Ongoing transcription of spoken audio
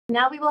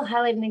Now we will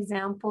highlight an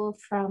example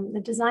from the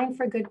Design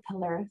for Good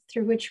pillar,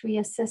 through which we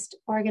assist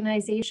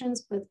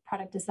organizations with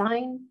product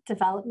design,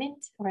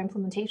 development, or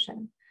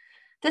implementation.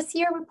 This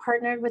year, we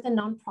partnered with a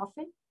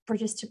nonprofit,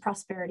 Bridges to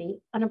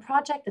Prosperity, on a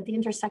project at the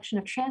intersection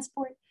of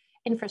transport,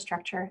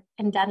 infrastructure,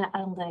 and data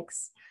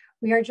analytics.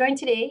 We are joined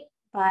today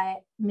by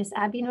Ms.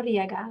 Abby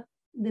Noriega,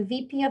 the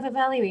VP of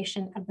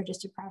Evaluation at Bridges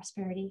to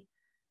Prosperity.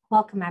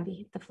 Welcome,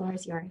 Abby. The floor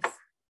is yours.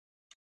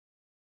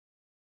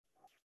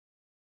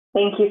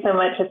 Thank you so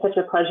much. It's such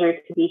a pleasure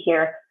to be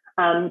here.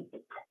 As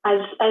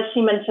she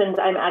mentioned,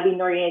 I'm Abby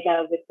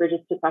Noriega with Bridges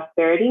to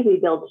Prosperity. We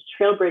build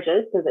trail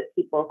bridges so that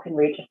people can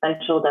reach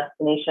essential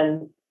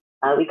destinations.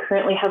 We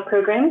currently have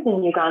programs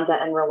in Uganda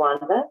and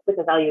Rwanda with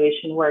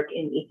evaluation work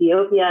in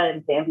Ethiopia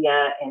and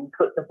Zambia and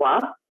Cote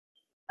d'Ivoire.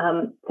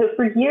 So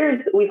for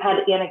years, we've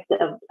had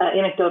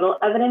anecdotal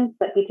evidence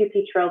that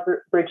B2P trail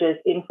bridges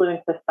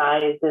influence the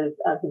sizes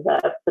of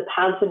the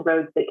paths and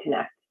roads they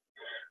connect.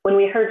 When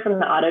we heard from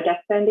the Autodesk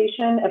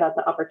Foundation about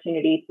the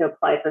opportunity to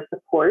apply for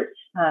support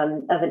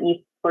of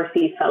an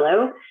E4C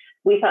fellow,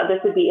 we thought this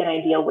would be an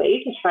ideal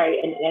way to try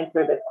and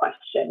answer this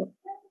question.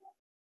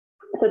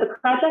 So the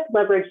project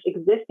leveraged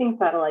existing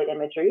satellite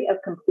imagery of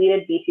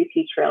completed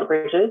B2P trail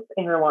bridges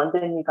in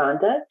Rwanda and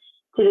Uganda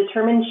to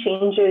determine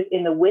changes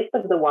in the width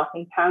of the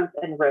walking paths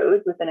and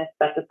roads within a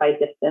specified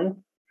distance,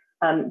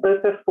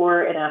 both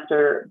before and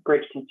after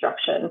bridge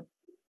construction.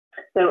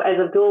 So as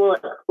Abdul will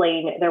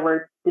explain, there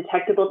were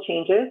detectable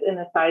changes in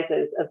the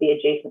sizes of the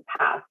adjacent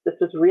paths. This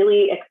was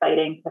really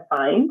exciting to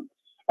find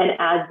and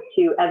adds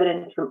to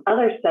evidence from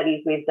other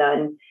studies we've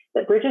done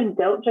that bridges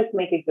don't just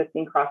make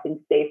existing crossings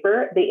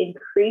safer, they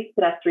increase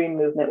pedestrian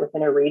movement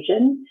within a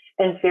region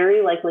and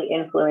very likely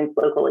influence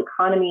local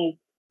economies,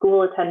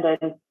 school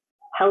attendance,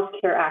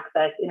 healthcare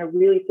access in a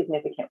really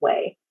significant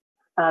way.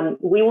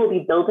 We will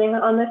be building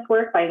on this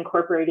work by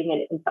incorporating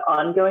it into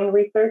ongoing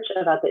research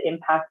about the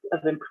impact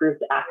of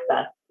improved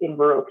access in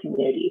rural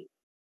communities.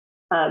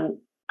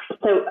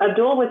 So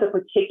Abdul was a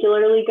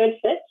particularly good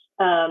fit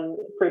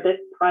for this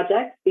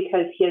project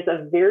because he has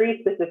a very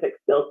specific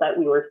skill set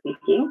we were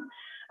seeking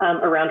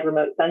around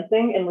remote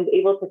sensing and was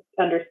able to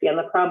understand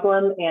the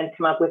problem and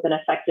come up with an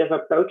effective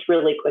approach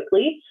really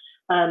quickly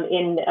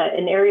in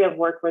an area of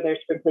work where there's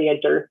frankly a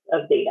dearth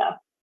of data.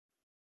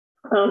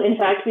 In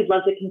fact, we'd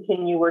love to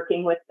continue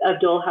working with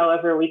Abdul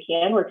however we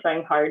can. We're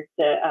trying hard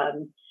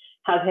to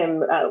have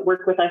him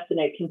work with us in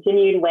a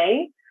continued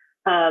way.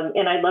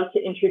 And I'd love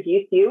to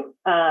introduce you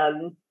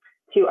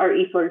to our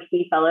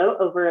E4C fellow.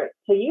 Over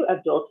to you,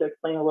 Abdul, to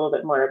explain a little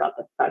bit more about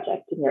this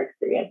project and your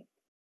experience.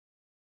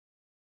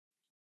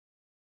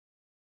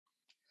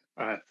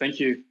 Thank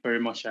you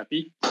very much,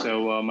 Abby.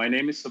 So my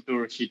name is Abdul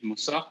Rashid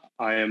Musa.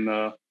 I am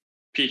a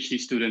PhD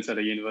student at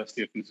the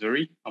University of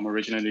Missouri. I'm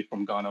originally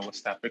from Ghana,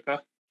 West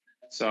Africa.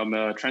 So I'm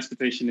a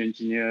transportation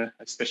engineer.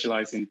 I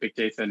specialize in big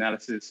data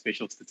analysis,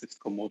 spatial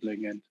statistical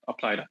modeling, and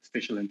applied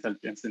artificial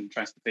intelligence in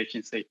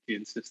transportation safety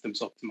and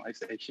systems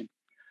optimization.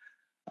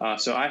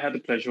 So I had the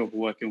pleasure of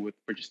working with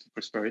Bridges to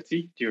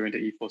Prosperity during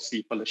the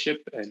E4C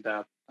fellowship, and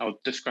I would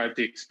describe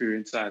the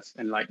experience as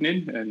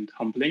enlightening and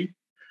humbling,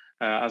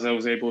 as I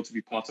was able to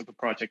be part of a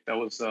project that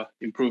was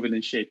improving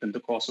and shaping the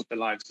course of the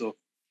lives of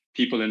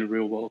people in a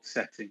real-world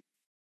setting.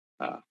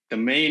 The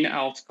main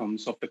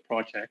outcomes of the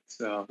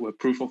project were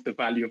proof of the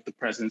value of the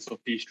presence of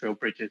these trail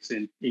bridges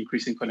in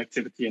increasing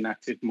connectivity and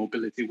active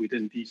mobility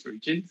within these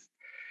regions.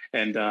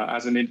 And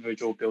as an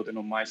individual building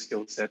on my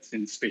skill sets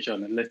in spatial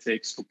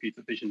analytics,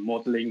 computer vision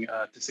modeling,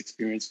 this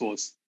experience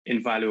was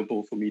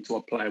invaluable for me to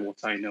apply what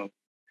I know.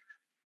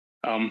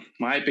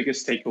 My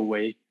biggest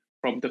takeaway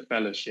from the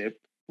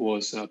fellowship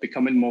was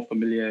becoming more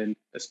familiar and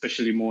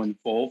especially more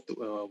involved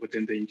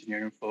within the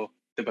engineering for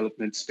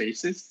development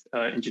spaces,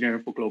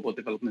 engineering for global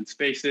development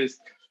spaces,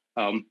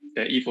 the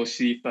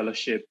E4C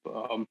fellowship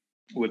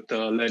with the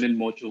learning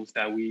modules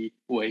that we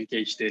were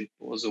engaged in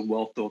was a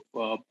wealth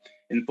of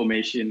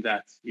information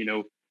that,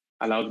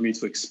 allowed me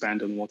to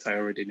expand on what I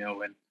already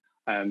know. And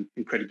I'm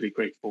incredibly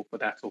grateful for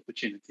that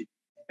opportunity.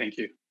 Thank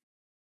you.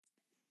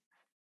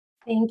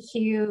 Thank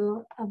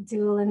you,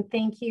 Abdul, and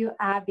thank you,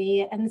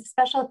 Abby. And a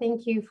special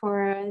thank you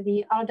for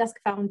the Autodesk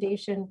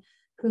Foundation,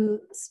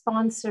 who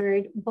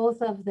sponsored both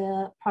of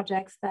the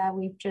projects that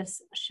we've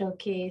just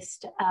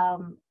showcased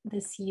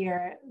this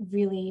year.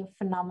 Really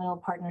phenomenal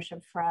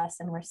partnership for us,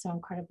 and we're so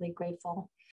incredibly grateful.